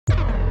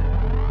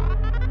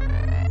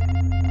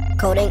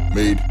Coding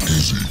made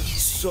easy.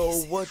 So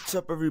what's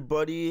up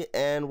everybody,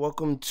 and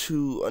welcome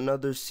to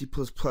another C++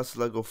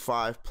 Lego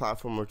 5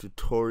 platformer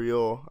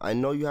tutorial. I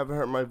know you haven't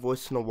heard my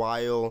voice in a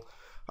while.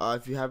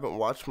 If you haven't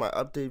watched my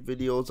update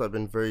videos, I've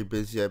been very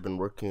busy. I've been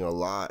working a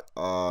lot.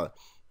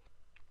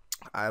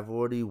 I've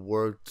already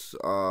worked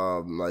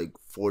like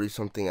 40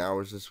 something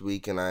hours this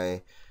week, and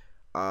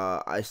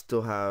I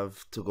still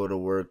have to go to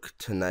work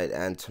tonight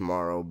and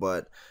tomorrow,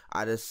 but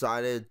I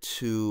decided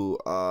to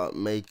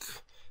make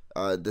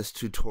this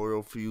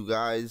tutorial for you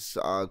guys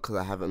because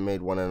I haven't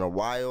made one in a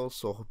while,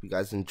 so I hope you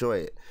guys enjoy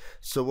it.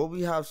 So what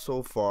we have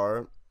so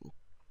far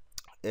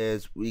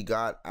is we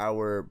got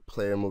our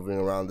player moving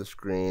around the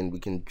screen. We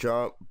can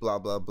jump, blah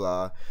blah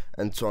blah,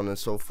 and so on and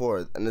so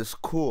forth, and it's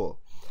cool.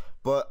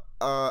 But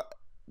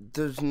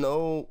there's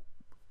no,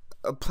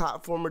 a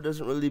platformer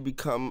doesn't really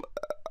become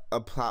a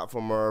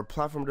platformer, or a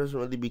platform doesn't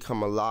really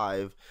become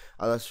alive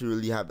unless you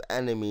really have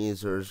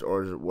enemies or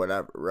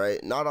whatever,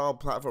 right? Not all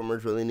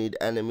platformers really need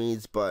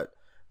enemies, but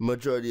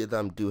majority of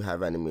them do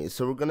have enemies.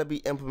 So we're going to be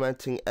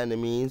implementing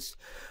enemies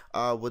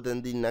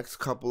within the next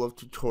couple of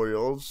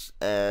tutorials,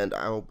 and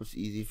I hope it's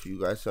easy for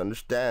you guys to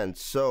understand.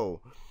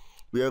 So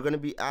we are going to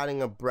be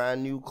adding a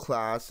brand new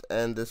class,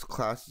 and this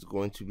class is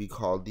going to be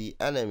called the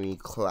enemy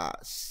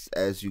class,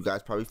 as you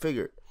guys probably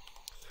figured.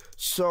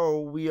 So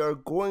we are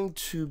going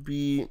to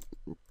be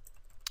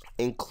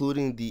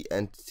including the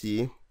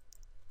entity,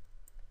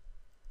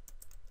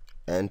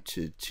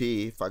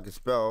 if I can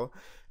spell,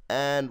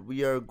 and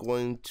we are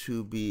going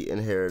to be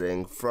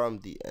inheriting from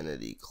the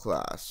entity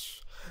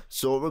class.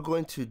 So what we're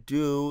going to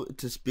do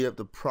to speed up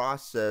the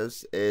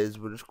process is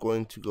we're just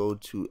going to go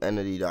to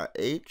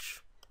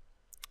entity.h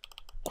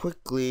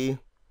quickly,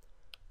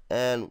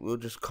 and we'll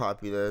just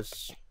copy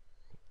this.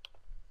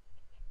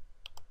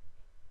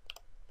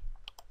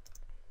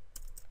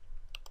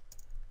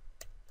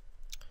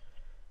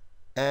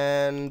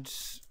 And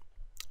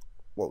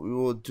what we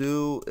will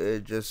do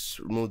is just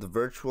remove the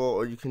virtual,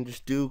 or you can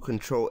just do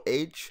Control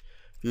H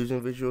using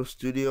Visual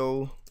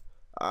Studio.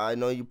 I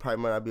know you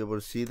probably might not be able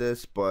to see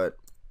this, but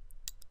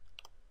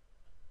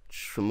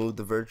just remove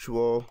the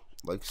virtual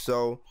like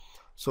so.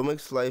 So it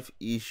makes life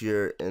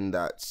easier in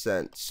that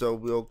sense. So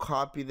we'll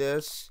copy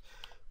this,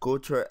 go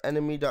to our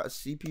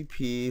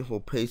enemy.cpp, we'll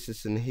paste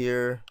this in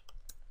here.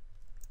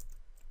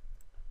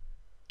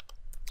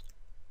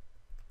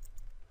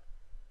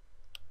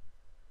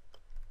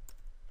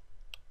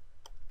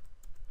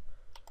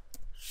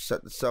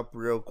 Set this up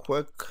real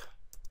quick,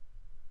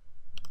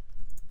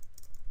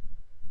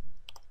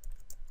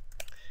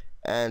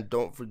 and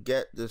don't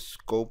forget the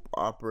scope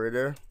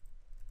operator.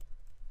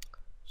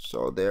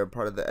 So they're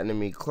part of the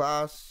enemy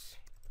class.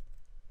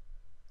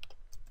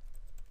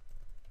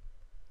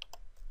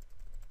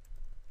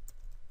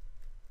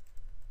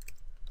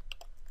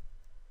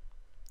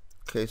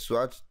 Okay, so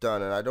that's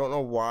done, and I don't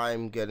know why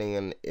I'm getting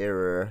an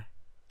error.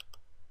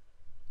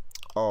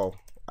 Oh,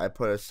 I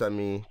put a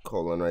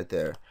semicolon right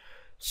there.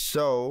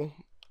 So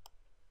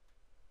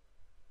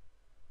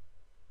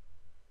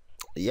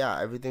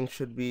yeah, everything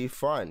should be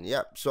fine.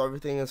 Yep, so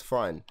everything is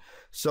fine.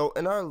 So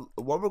in our,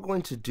 what we're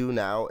going to do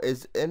now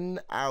is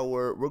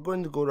we're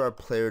going to go to our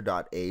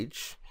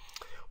player.h.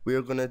 we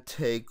are going to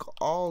take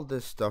all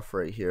this stuff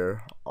right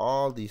here,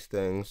 all these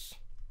things,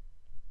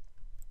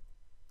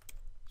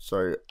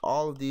 sorry,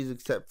 all of these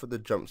except for the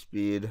jump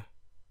speed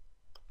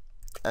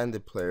and the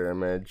player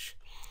image,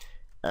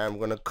 and I'm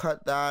going to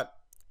cut that,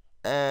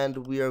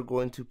 and we are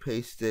going to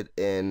paste it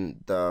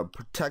in the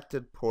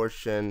protected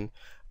portion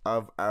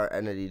of our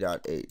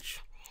entity.h.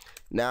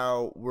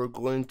 Now we're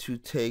going to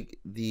take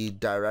the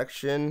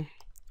direction,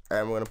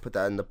 and we're going to put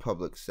that in the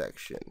public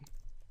section.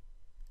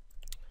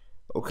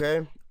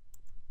 Okay,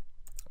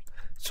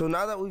 so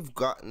now that we've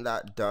gotten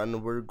that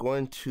done, we're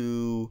going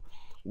to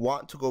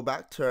want to go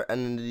back to our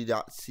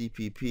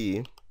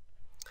entity.cpp,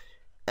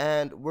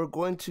 and we're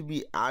going to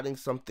be adding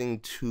something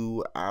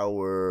to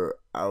our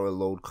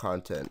load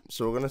content.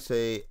 So we're going to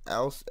say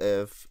else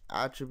if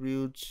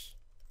attributes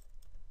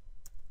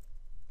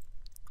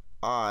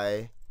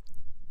I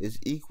is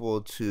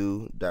equal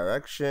to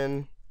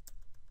direction,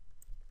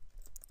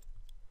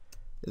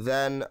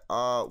 then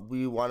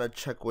we want to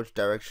check which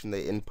direction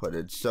they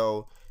inputted.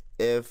 So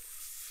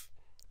if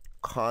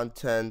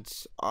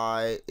content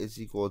I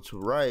is equal to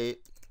right,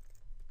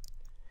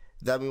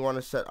 then we want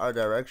to set our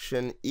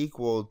direction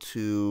equal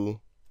to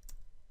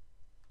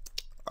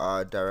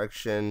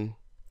direction,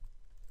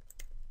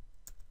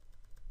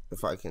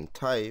 if I can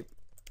type,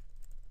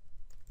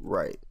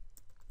 right.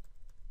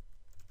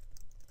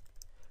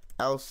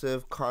 Else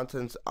if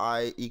contents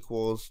I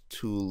equals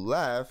to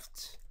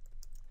left,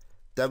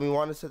 then we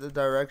want to set the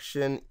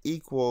direction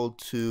equal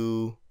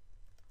to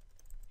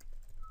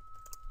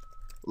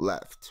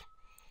left.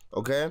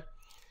 Okay,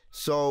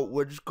 so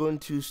we're just going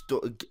to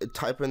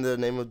type in the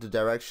name of the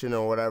direction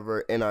or whatever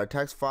in our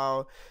text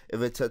file.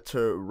 If it's set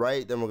to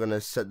right, then we're going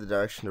to set the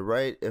direction to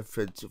right. If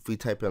we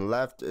type in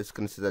left, it's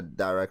going to set the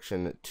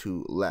direction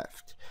to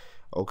left.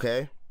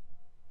 Okay,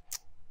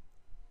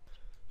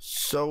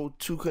 so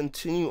to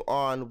continue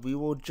on, we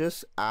will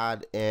just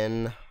add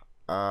in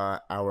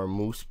our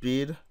move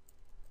speed.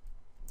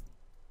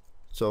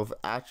 So if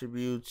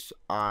attributes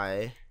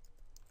I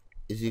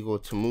is equal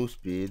to move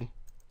speed,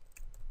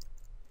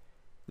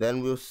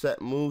 then we'll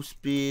set move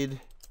speed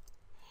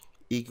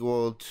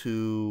equal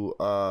to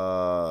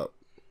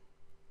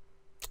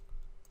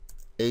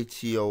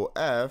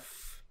ATOF,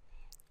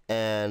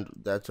 and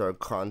that's our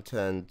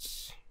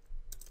contents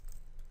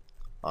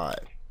I.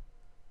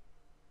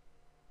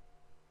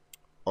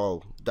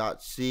 Oh,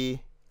 dot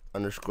C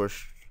underscore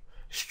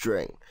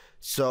string.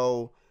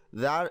 So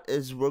that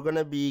is, we're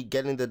gonna be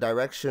getting the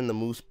direction, the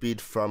move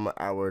speed from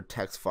our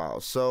text file.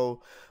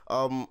 So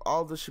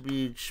all this should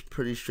be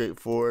pretty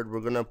straightforward. We're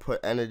gonna put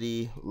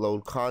entity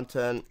load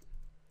content.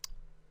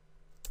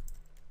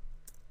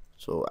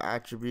 So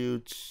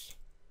attributes,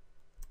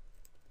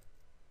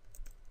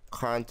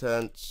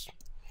 contents,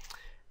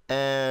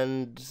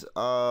 and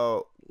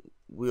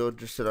we'll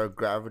just set our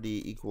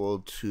gravity equal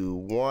to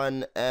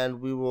 1,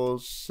 and we'll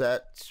say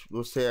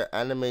our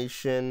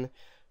animation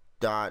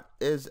dot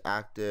is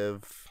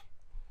active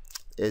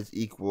is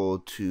equal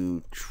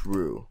to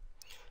true.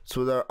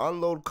 So with our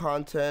unload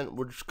content,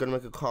 we're just gonna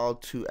make a call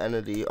to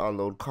entity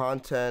unload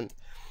content,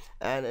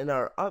 and in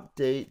our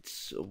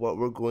updates, what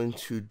we're going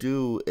to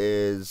do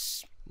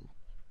is,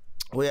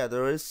 well, yeah,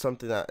 there is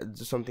something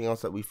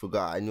else that we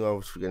forgot. I knew I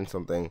was forgetting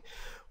something.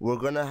 We're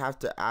gonna have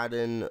to add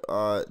in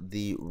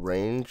the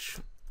range,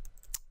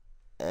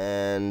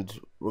 and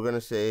we're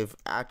gonna say if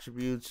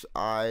attributes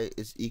I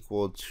is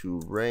equal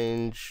to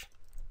range,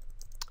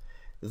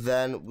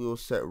 then we will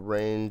set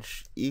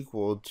range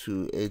equal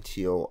to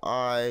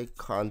ATOI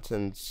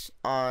contents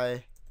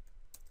I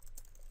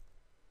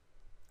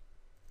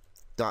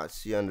dot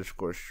C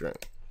underscore string.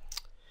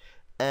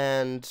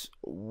 And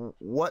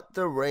what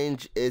the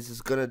range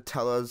is gonna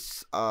tell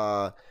us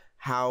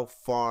how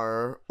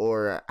far,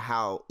 or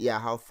how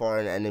far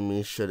an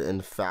enemy should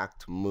in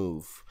fact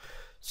move.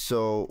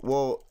 So,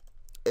 well,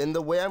 in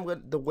the way I'm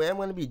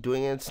gonna be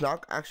doing it, it's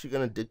not actually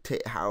gonna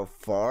dictate how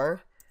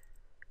far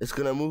it's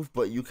gonna move,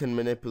 but you can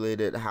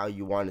manipulate it how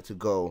you want it to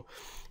go,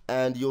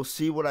 and you'll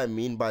see what I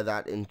mean by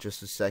that in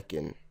just a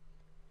second.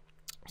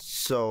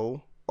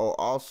 So, oh,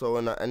 also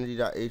in our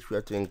entity.h we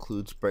have to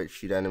include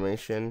sprite-sheet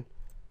animation.h.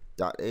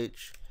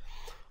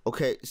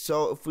 Okay,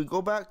 so if we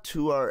go back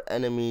to our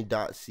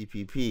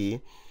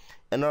enemy.cpp,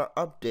 in our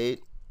update,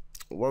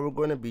 what we're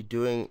going to be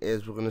doing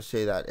is we're going to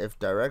say that if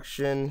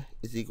direction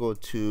is equal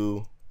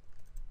to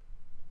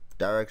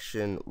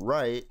direction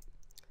right,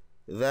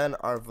 then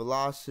our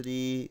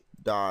velocity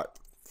dot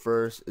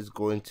first is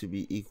going to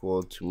be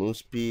equal to move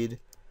speed.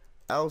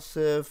 Else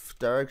if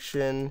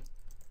direction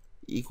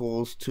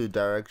equals to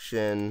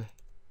direction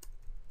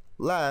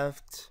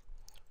left,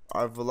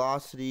 our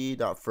velocity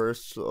dot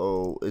first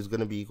is going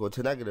to be equal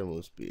to negative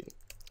move speed.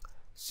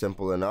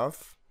 Simple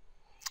enough.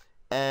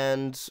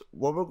 And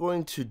what we're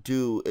going to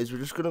do is we're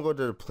just going to go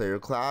to the player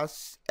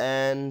class,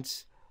 and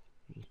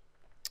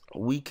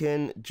we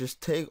can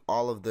just take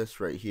all of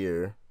this right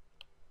here.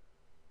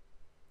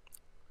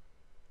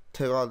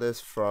 Take all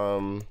this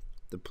from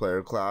the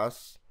player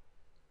class,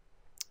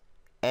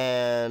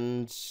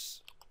 and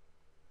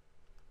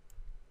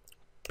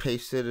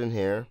paste it in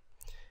here.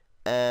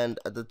 And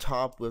at the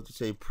top, we have to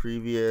say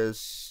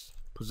previous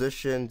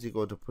positions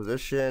equal to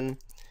position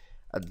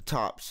at the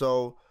top.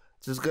 So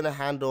this is gonna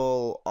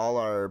handle all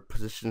our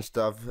position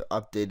stuff,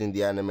 updating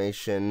the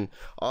animation,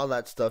 all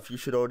that stuff. You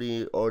should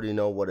already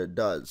know what it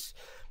does.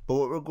 But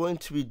what we're going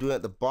to be doing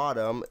at the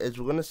bottom is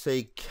we're gonna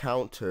say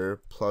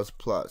counter plus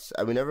plus.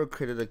 And we never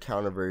created a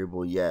counter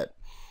variable yet,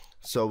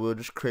 so we'll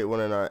just create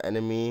one in our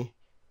enemy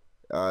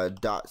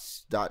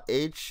dot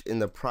h in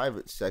the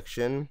private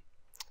section,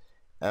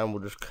 and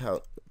we'll just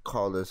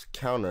call this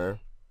counter.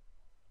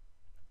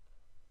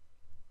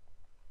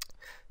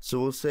 So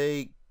we'll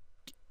say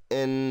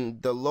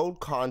in the load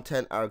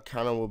content, our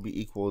counter will be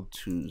equal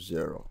to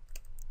 0.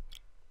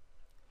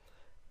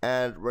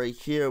 And right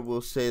here,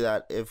 we'll say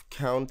that if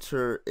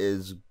counter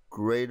is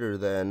greater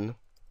than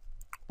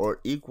or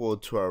equal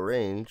to our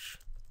range,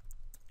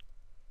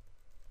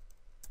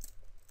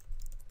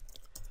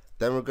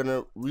 then we're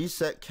gonna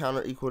reset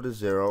counter equal to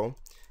 0.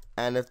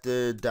 And if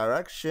the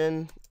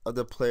direction of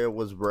the player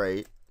was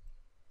right,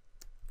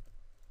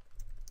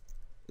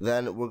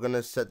 then we're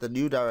gonna set the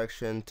new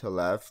direction to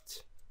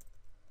left.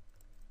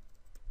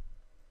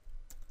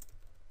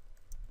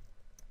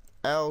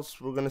 Else,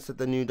 we're gonna set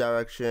the new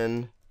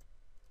direction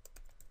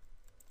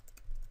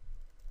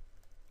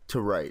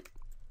to right.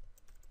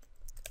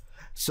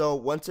 So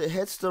once it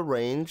hits the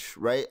range,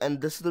 right,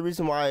 and this is the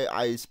reason why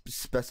I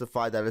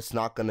specify that it's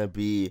not gonna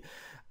be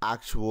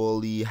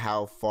actually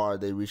how far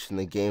they reach in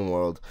the game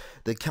world.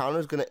 The counter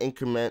is gonna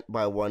increment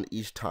by 1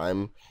 each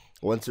time.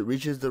 Once it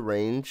reaches the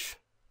range,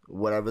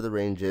 whatever the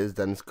range is,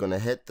 then it's gonna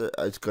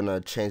it's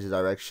gonna change the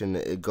direction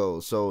it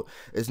goes. So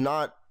it's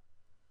not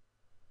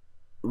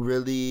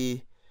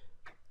really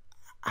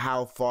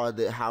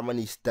how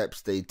many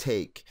steps they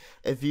take.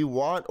 If you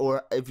want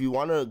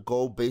to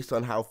go based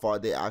on how far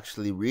they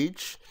actually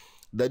reach,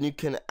 Then you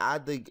can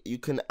add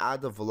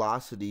the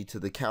velocity to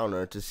the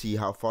counter to see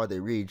how far they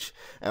reach,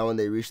 and when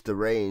they reach the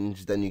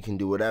range, then you can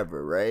do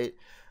whatever, right?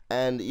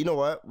 And you know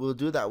what? We'll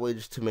do it that way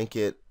just to make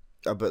it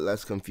a bit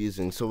less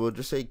confusing. So we'll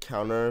just say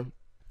counter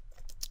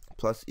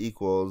plus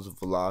equals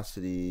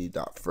velocity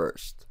dot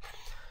first.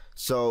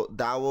 So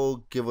that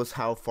will give us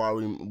how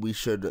far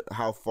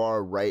how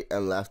far right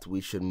and left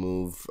we should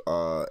move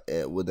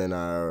within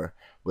our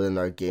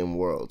game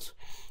world.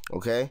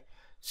 Okay,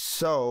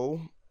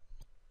 so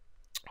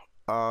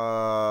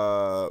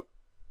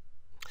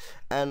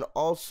and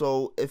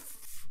also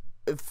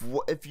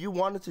if you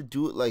wanted to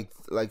do it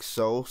like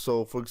so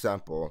for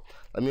example,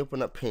 let me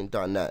open up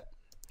paint.net.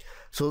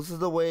 So this is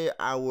the way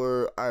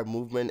our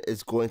movement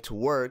is going to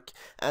work,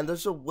 and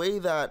there's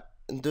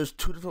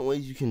two different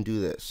ways you can do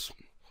this.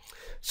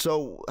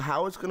 So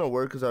how it's gonna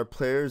work is our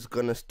player is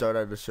gonna start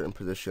at a certain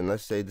position.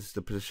 Let's say this is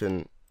the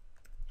position,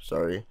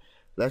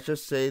 let's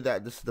just say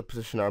that this is the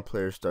position our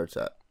player starts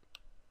at.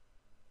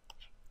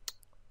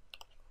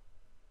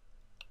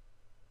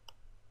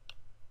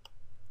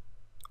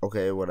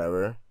 Okay,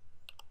 whatever.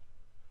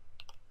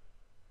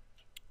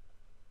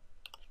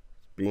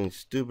 Being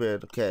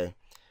stupid. Okay,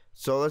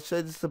 so let's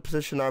say this is the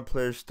position our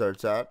player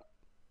starts at.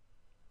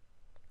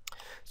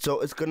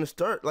 So it's gonna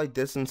start like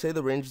this, and say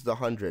the range is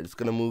 100. It's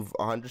gonna move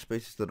 100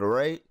 spaces to the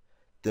right,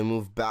 then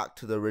move back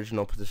to the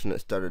original position it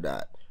started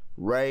at.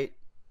 Right,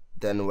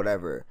 then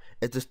whatever.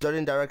 If the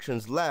starting direction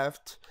is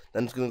left,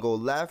 then it's gonna go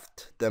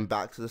left, then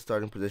back to the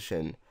starting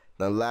position.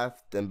 Then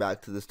left, then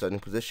back to the starting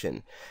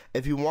position.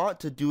 If you want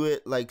to do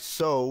it like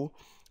so,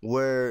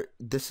 where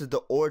this is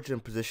the origin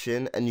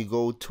position, and you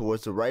go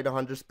towards the right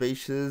 100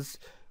 spaces,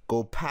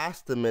 go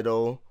past the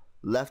middle,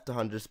 left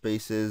 100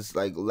 spaces,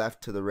 like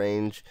left to the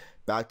range,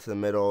 back to the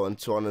middle, and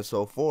so on and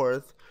so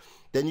forth,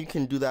 then you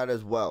can do that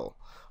as well.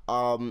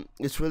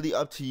 It's really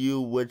up to you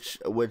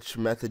which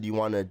method you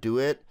want to do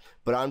it,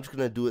 but I'm just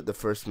gonna do it the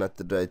first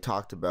method that I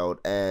talked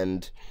about,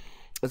 and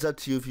it's up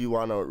to you if you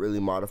want to really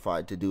modify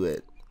it to do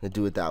it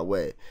that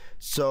way.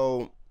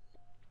 So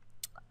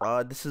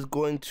this is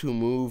going to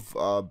move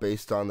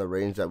based on the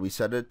range that we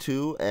set it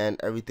to, and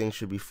everything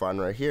should be fine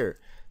right here.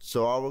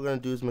 So all we're going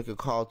to do is make a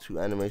call to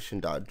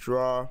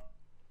animation.draw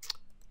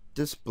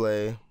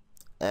display,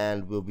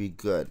 and we'll be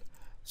good.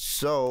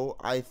 So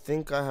I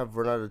think I have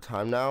run out of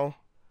time now.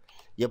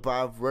 Yep,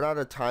 I've run out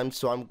of time,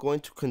 so I'm going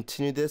to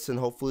continue this, and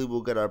hopefully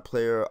we'll get our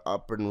player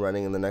up and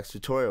running in the next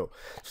tutorial.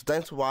 So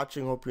thanks for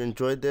watching. Hope you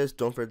enjoyed this.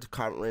 Don't forget to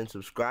comment, rate, and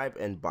subscribe,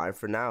 and bye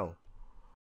for now.